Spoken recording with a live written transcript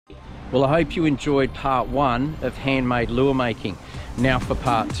Well, I hope you enjoyed part 1 of handmade lure making. Now for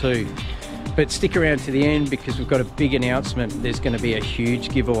part 2. But stick around to the end because we've got a big announcement. There's going to be a huge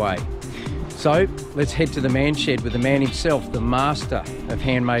giveaway. So let's head to the man shed with the man himself, the master of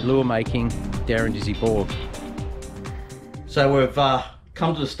handmade lure making, Darren Dizzy Borg. So we've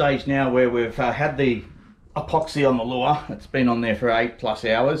come to the stage now where we've had the epoxy on the lure. It's been on there for 8+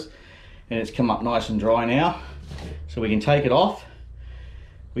 hours and it's come up nice and dry now. So we can take it off.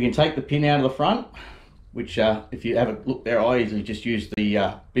 We can take the pin out of the front, which if you have a look there, I usually just use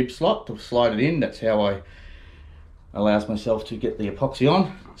the bib slot to slide it in. That's how I allows myself to get the epoxy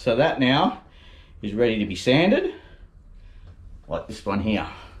on. So that now is ready to be sanded, like this one here.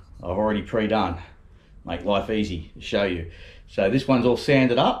 I've already pre-done. Make life easy to show you. So this one's all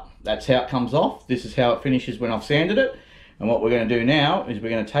sanded up. That's how it comes off. This is how it finishes when I've sanded it. And what we're going to do now is we're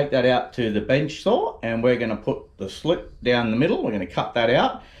going to take that out to the bench saw and we're going to put the slit down the middle. We're going to cut that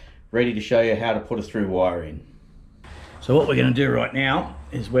out, ready to show you how to put a through wire in. So what we're going to do right now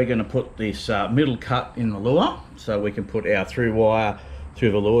is we're going to put this middle cut in the lure so we can put our through wire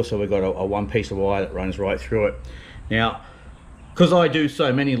through the lure. So we've got a one piece of wire that runs right through it. Now, because I do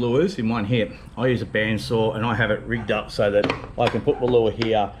so many lures in one hit, I use a bandsaw and I have it rigged up so that I can put the lure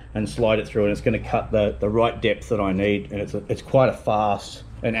here and slide it through, and it's going to cut the right depth that I need, and it's quite a fast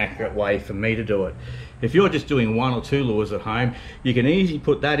and accurate way for me to do it. If you're just doing 1 or 2 lures at home, you can easily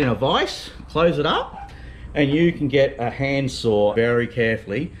put that in a vise, close it up, and you can get a hand saw very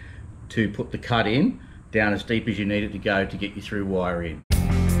carefully to put the cut in down as deep as you need it to go to get your through wire in.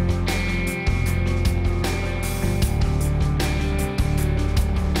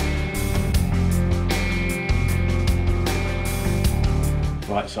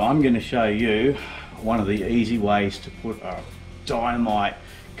 Right, so I'm going to show you one of the easy ways to put a dynamite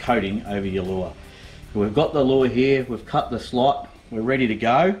coating over your lure. We've got the lure here, we've cut the slot, we're ready to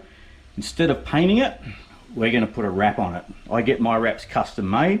go. Instead of painting it, we're going to put a wrap on it. I get my wraps custom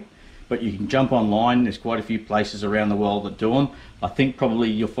made, but you can jump online. There's quite a few places around the world that do them. I think probably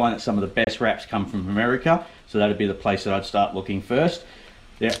you'll find that some of the best wraps come from America, so that'd be the place that I'd start looking first.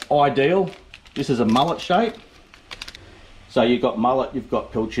 They're ideal. This is a mullet shape. So you've got mullet, you've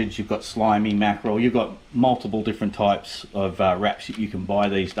got pilchards, you've got slimy, mackerel, you've got multiple different types of wraps that you can buy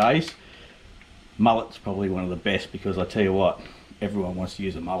these days. Mullet's probably one of the best because I tell you what, everyone wants to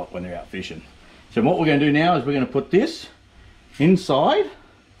use a mullet when they're out fishing. So what we're going to do now is we're going to put this inside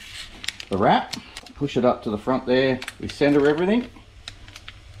the wrap, push it up to the front there, we center everything.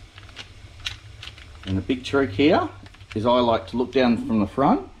 And the big trick here is I like to look down from the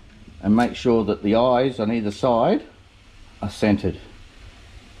front and make sure that the eyes on either side are centered.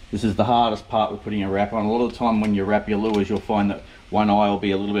 This is the hardest part with putting a wrap on. A lot of the time when you wrap your lures, you'll find that one eye will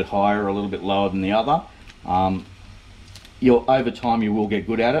be a little bit higher or a little bit lower than the other. Over time you will get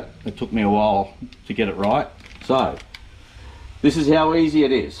good at it. It took me a while to get it right. So this is how easy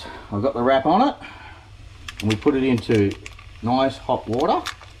it is. I've got the wrap on it and we put it into nice hot water.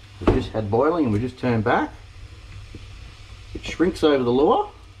 We just had boiling and we just turn back. It shrinks over the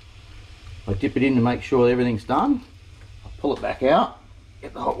lure. I dip it in to make sure everything's done. Pull it back out,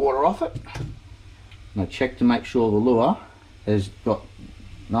 get the hot water off it, and I check to make sure the lure has got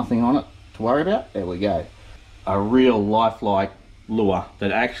nothing on it to worry about. There we go. A real lifelike lure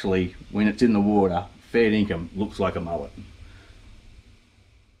that actually, when it's in the water, fair dinkum, looks like a mullet.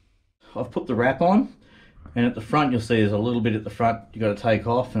 I've put the wrap on, and at the front you'll see there's a little bit at the front you've got to take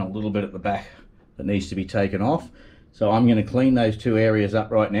off and a little bit at the back that needs to be taken off. So I'm going to clean those 2 areas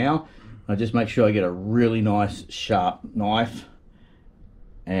up right now. I just make sure I get a really nice sharp knife,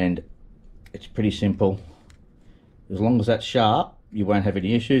 and it's pretty simple. As long as that's sharp, you won't have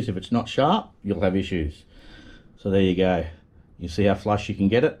any issues. If it's not sharp, you'll have issues. So there you go. You see how flush you can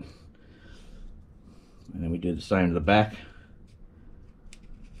get it? And then we do the same to the back.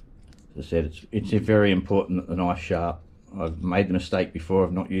 As I said, it's very important that the knife's sharp. I've made the mistake before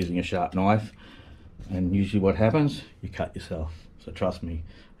of not using a sharp knife, and usually what happens, you cut yourself. So trust me,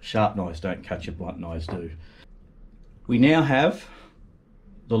 sharp knives don't cut you, blunt knives do. We now have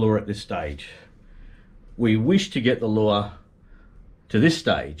the lure at this stage. We wish to get the lure to this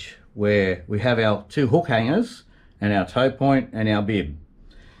stage where we have our 2 hook hangers and our tow point and our bib.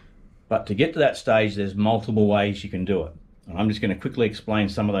 But to get to that stage, there's multiple ways you can do it. And I'm just going to quickly explain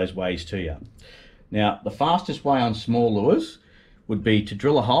some of those ways to you. Now, the fastest way on small lures would be to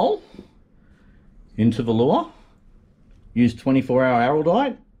drill a hole into the lure, use 24-hour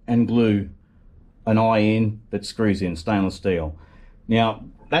araldite and glue an eye in that screws in, stainless steel. Now,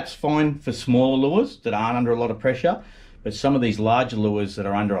 that's fine for smaller lures that aren't under a lot of pressure, but some of these larger lures that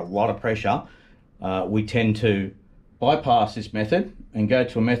are under a lot of pressure, we tend to bypass this method and go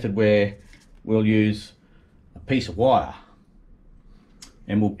to a method where we'll use a piece of wire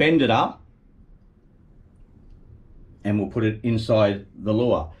and we'll bend it up and we'll put it inside the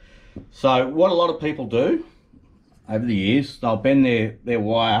lure. So what a lot of people do over the years, they'll bend their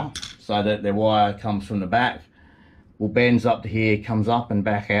wire so that their wire comes from the back, will bends up to here, comes up and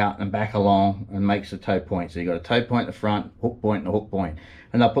back out and back along and makes a toe point. So you've got a toe point at the front, hook point and a hook point,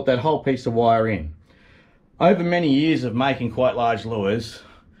 and they'll put that whole piece of wire in. Over many years of making quite large lures,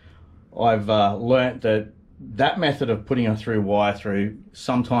 I've learnt that that method of putting a wire through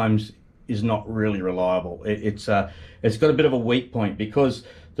sometimes is not really reliable. It's got a bit of a weak point because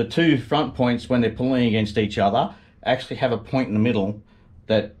the two front points, when they're pulling against each other, actually have a point in the middle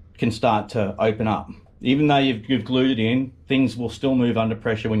that can start to open up. Even though you've glued it in, things will still move under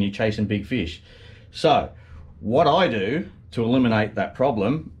pressure when you're chasing big fish. So what I do to eliminate that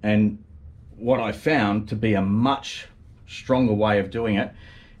problem, and what I found to be a much stronger way of doing it,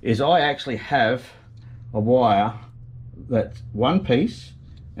 is I actually have a wire that's one piece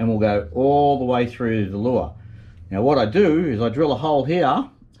and will go all the way through the lure. Now what I do is I drill a hole here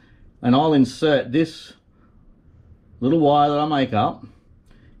and I'll insert this little wire that I make up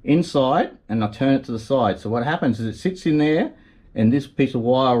inside and I'll turn it to the side. So what happens is it sits in there and this piece of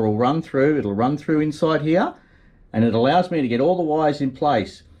wire will run through, it'll run through inside here, and it allows me to get all the wires in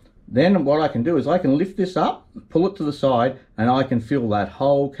place. Then what I can do is I can lift this up, pull it to the side, and I can fill that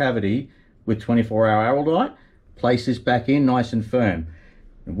whole cavity with 24-hour araldite, place this back in nice and firm.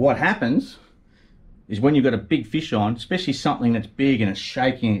 And what happens is when you've got a big fish on, especially something that's big and it's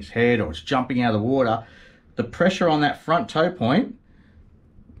shaking its head or it's jumping out of the water, the pressure on that front toe point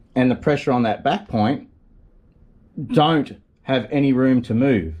and the pressure on that back point don't have any room to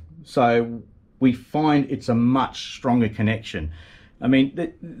move. So we find it's a much stronger connection. I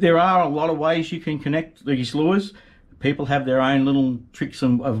mean, there are a lot of ways you can connect these lures. People have their own little tricks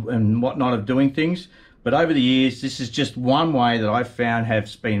and whatnot of doing things. But over the years, this is just one way that I've found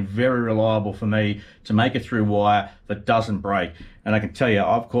has been very reliable for me to make a through wire that doesn't break. And I can tell you,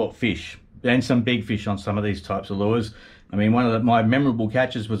 I've caught fish and some big fish on some of these types of lures. I mean, one of my memorable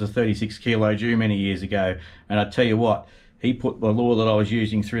catches was a 36 kilo Jew many years ago. And I tell you what, he put the lure that I was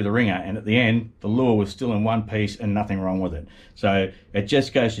using through the ringer, and at the end, the lure was still in one piece and nothing wrong with it. So it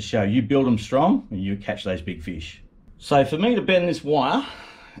just goes to show you build them strong and you catch those big fish. So for me to bend this wire,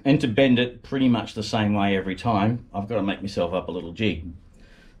 and to bend it pretty much the same way every time, I've got to make myself up a little jig.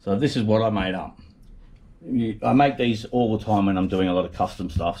 So this is what I made up. I make these all the time when I'm doing a lot of custom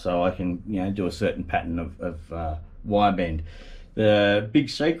stuff, so I can, you know, do a certain pattern of wire bend. The big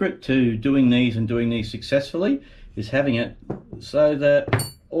secret to doing these and doing these successfully is having it so that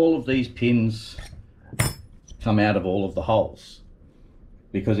all of these pins come out of all of the holes.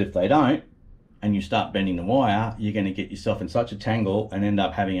 Because if they don't, and you start bending the wire, you're going to get yourself in such a tangle and end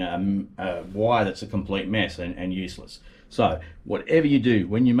up having a wire that's a complete mess and useless. So whatever you do,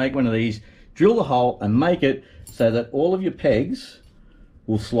 when you make one of these, drill the hole and make it so that all of your pegs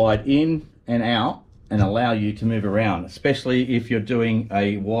will slide in and out and allow you to move around, especially if you're doing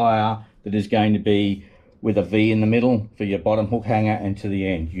a wire that is going to be with a V in the middle for your bottom hook hanger and to the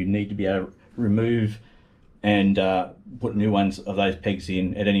end. You need to be able to remove and put new ones of those pegs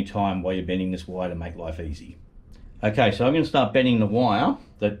in at any time while you're bending this wire to make life easy. Okay, so I'm going to start bending the wire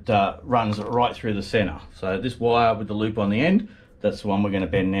that runs right through the center. So this wire with the loop on the end, that's the one we're going to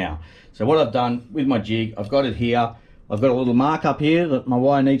bend now. So what I've done with my jig, I've got it here. I've got a little mark up here that my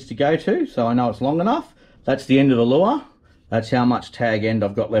wire needs to go to, so I know it's long enough. That's the end of the lure. That's how much tag end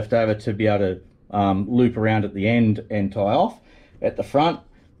I've got left over to be able to loop around at the end and tie off. At the front,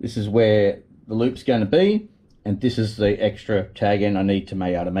 this is where the loop's going to be, and this is the extra tag end I need to be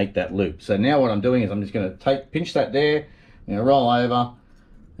able to make that loop. So now what I'm doing is I'm just going to pinch that there, I'm going to roll over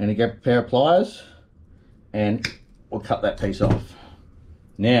and get a pair of pliers and we'll cut that piece off.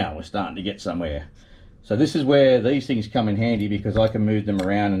 Now we're starting to get somewhere. So this is where these things come in handy because I can move them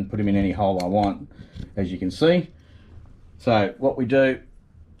around and put them in any hole I want, as you can see. So what we do,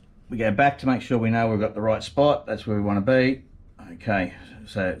 we go back to make sure we know we've got the right spot. That's where we want to be. Okay,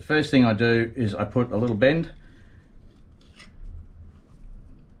 so first thing I do is I put a little bend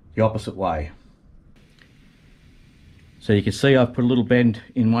the opposite way. So you can see I've put a little bend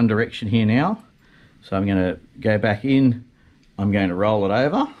in one direction here now. So I'm going to go back in, I'm going to roll it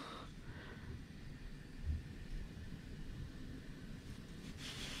over.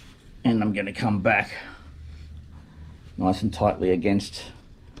 And I'm going to come back nice and tightly against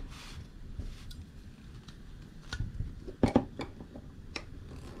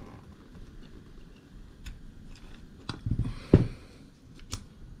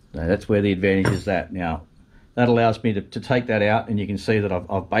so that's where the advantage is that. Now That allows me to take that out, and you can see that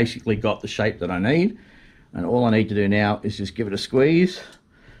I've basically got the shape that I need. And all I need to do now is just give it a squeeze,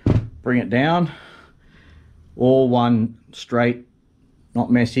 bring it down, all one straight,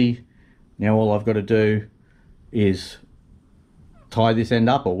 not messy. Now all I've got to do is tie this end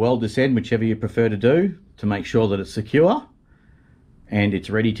up or weld this end, whichever you prefer to do, to make sure that it's secure and it's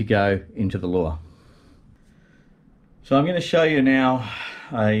ready to go into the lure. So I'm going to show you now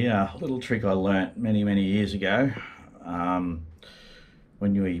a little trick I learnt many years ago.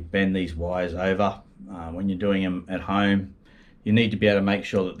 When you bend these wires over, when you're doing them at home, you need to be able to make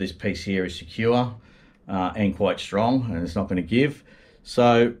sure that this piece here is secure and quite strong, and it's not going to give.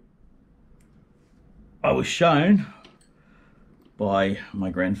 So I was shown by my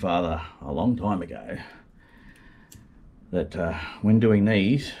grandfather a long time ago that when doing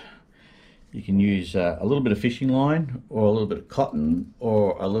these, you can use a little bit of fishing line or a little bit of cotton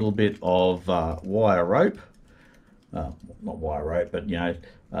or a little bit of wire rope, not wire rope, but you know,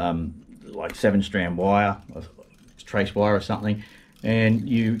 like 7-strand wire, trace wire or something, and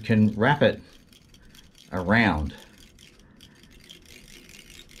you can wrap it around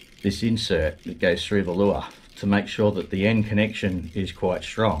this insert that goes through the lure to make sure that the end connection is quite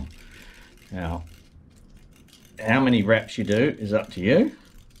strong. Now, how many wraps you do is up to you.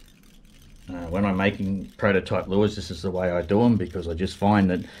 When I'm making prototype lures, this is the way I do them, because I just find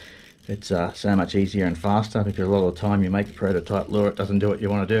that it's so much easier and faster, because a lot of the time you make a prototype lure, it doesn't do what you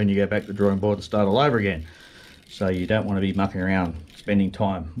want to do, and you go back to the drawing board to start all over again. So you don't want to be mucking around spending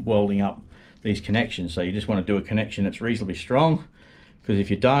time welding up these connections. So you just want to do a connection that's reasonably strong, because if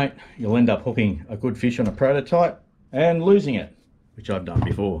you don't, you'll end up hooking a good fish on a prototype and losing it, which I've done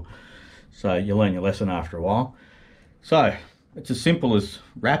before. So you learn your lesson after a while. So it's as simple as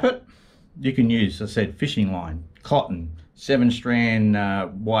wrap it. You can use, as I said, fishing line, cotton,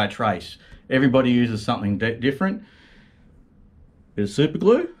 7-strand wire trace. Everybody uses something different. Bit of super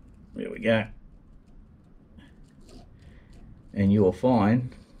glue. There we go. And you will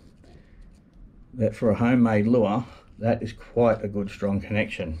find that for a homemade lure, that is quite a good strong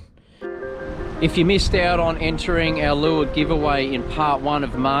connection. If you missed out on entering our lure giveaway in part 1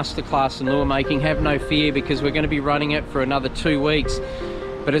 of Masterclass in Lure Making, have no fear, because we're going to be running it for another 2 weeks.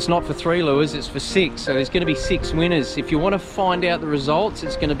 But it's not for 3 lures, it's for 6. So there's going to be 6 winners. If you want to find out the results,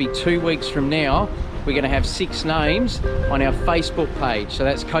 it's going to be 2 weeks from now. We're going to have 6 names on our Facebook page. So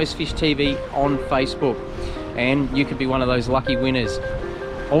that's CoastfishTV on Facebook. And you could be one of those lucky winners.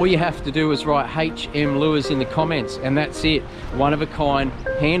 All you have to do is write HM Lures in the comments, and that's it. One of a kind,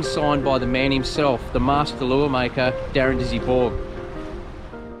 hand signed by the man himself, the master lure maker, Darren Dizzy Borg.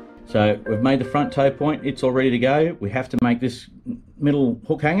 So we've made the front toe point, it's all ready to go. We have to make this middle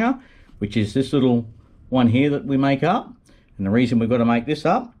hook hanger, which is this little one here that we make up. And the reason we've got to make this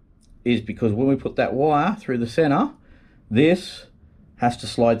up is because when we put that wire through the center, this has to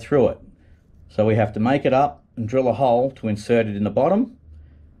slide through it. So we have to make it up and drill a hole to insert it in the bottom.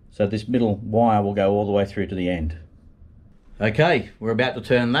 So this middle wire will go all the way through to the end. Okay, we're about to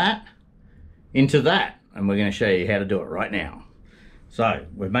turn that into that, and we're going to show you how to do it right now. So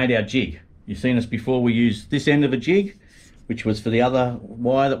we've made our jig. You've seen us before, we used this end of a jig, which was for the other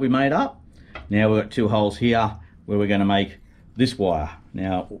wire that we made up. Now we've got 2 holes here where we're going to make this wire.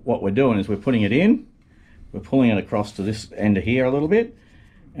 Now what we're doing is we're putting it in, we're pulling it across to this end of here a little bit,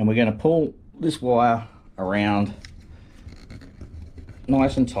 and we're going to pull this wire around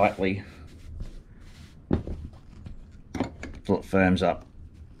nice and tightly till it firms up.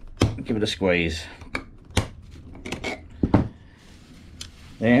 Give it a squeeze.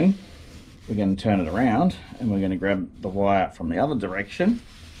 Then we're going to turn it around, and we're going to grab the wire from the other direction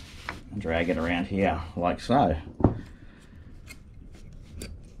and drag it around here like so.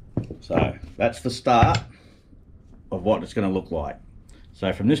 So that's the start of what it's going to look like.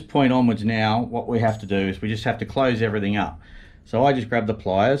 So from this point onwards now, what we have to do is we just have to close everything up. So I just grab the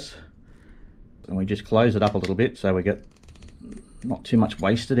pliers and we just close it up a little bit so we get not too much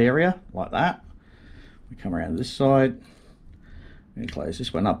wasted area like that. We come around this side and close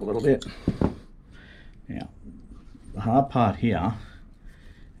this one up a little bit. Now the hard part here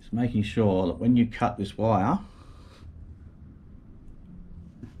is making sure that when you cut this wire,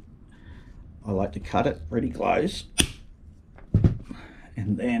 I like to cut it pretty close,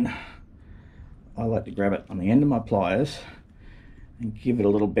 and then I like to grab it on the end of my pliers and give it a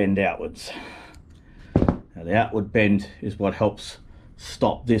little bend outwards. Now the outward bend is what helps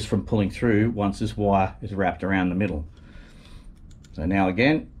stop this from pulling through once this wire is wrapped around the middle. So now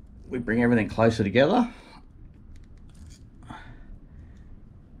again, we bring everything closer together,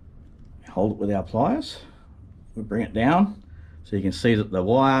 hold it with our pliers, we bring it down. So you can see that the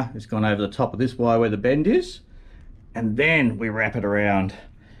wire has gone over the top of this wire where the bend is, and then we wrap it around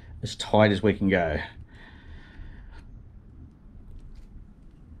as tight as we can go.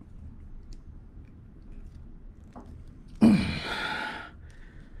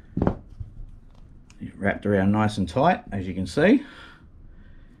 Wrapped around nice and tight, as you can see.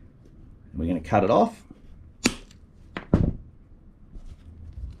 We're going to cut it off.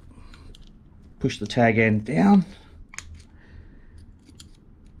 Push the tag end down.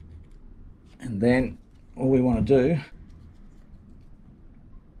 And then all we want to do,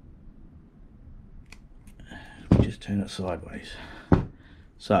 just turn it sideways.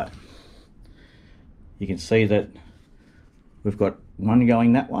 So you can see that we've got one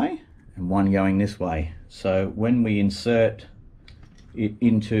going that way and one going this way. So when we insert it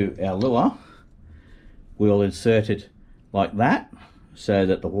into our lure, we'll insert it like that so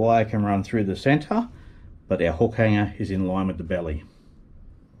that the wire can run through the center, but our hook hanger is in line with the belly.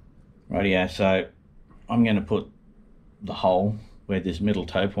 Rightio, so I'm going to put the hole where this middle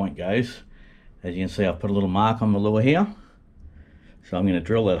toe point goes. As you can see, I've put a little mark on the lure here. So I'm going to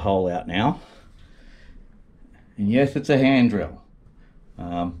drill that hole out now. And yes, it's a hand drill.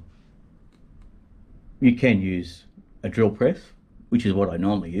 You can use a drill press, which is what I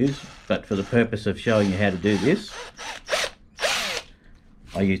normally use, but for the purpose of showing you how to do this,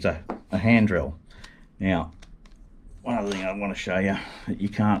 I used a hand drill. Now, one other thing I want to show you that you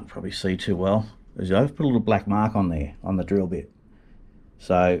can't probably see too well is I've put a little black mark on there on the drill bit.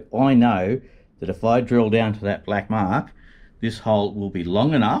 So I know that if I drill down to that black mark, this hole will be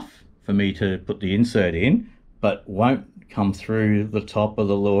long enough for me to put the insert in, but won't come through the top of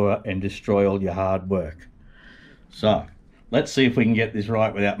the lure and destroy all your hard work. So let's see if we can get this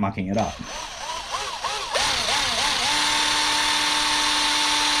right without mucking it up.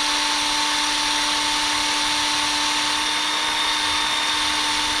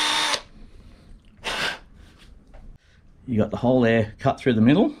 You got the hole there cut through the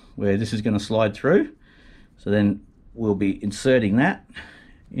middle where this is going to slide through. So then we'll be inserting that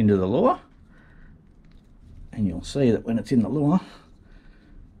into the lure. And you'll see that when it's in the lure,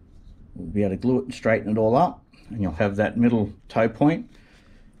 we'll be able to glue it and straighten it all up. And you'll have that middle toe point.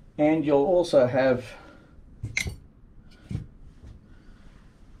 And you'll also have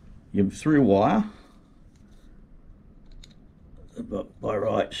your through wire. By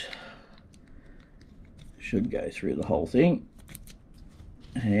rights, should go through the whole thing.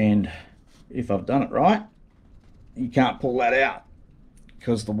 And if I've done it right, you can't pull that out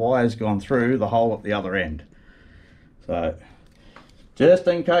because the wire's gone through the hole at the other end. So just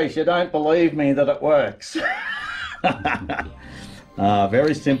in case you don't believe me that it works.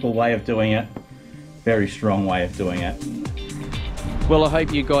 Very simple way of doing it, very strong way of doing it. Well, I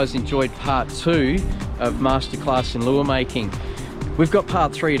hope you guys enjoyed part 2 of Masterclass in Lure Making. We've got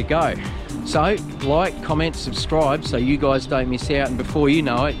part 3 to go. So like, comment, subscribe so you guys don't miss out, and before you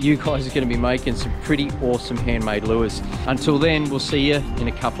know it, you guys are going to be making some pretty awesome handmade lures. Until then, we'll see you in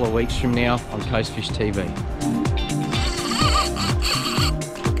a couple of weeks from now on CoastfishTV.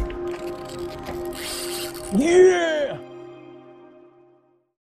 Yeah!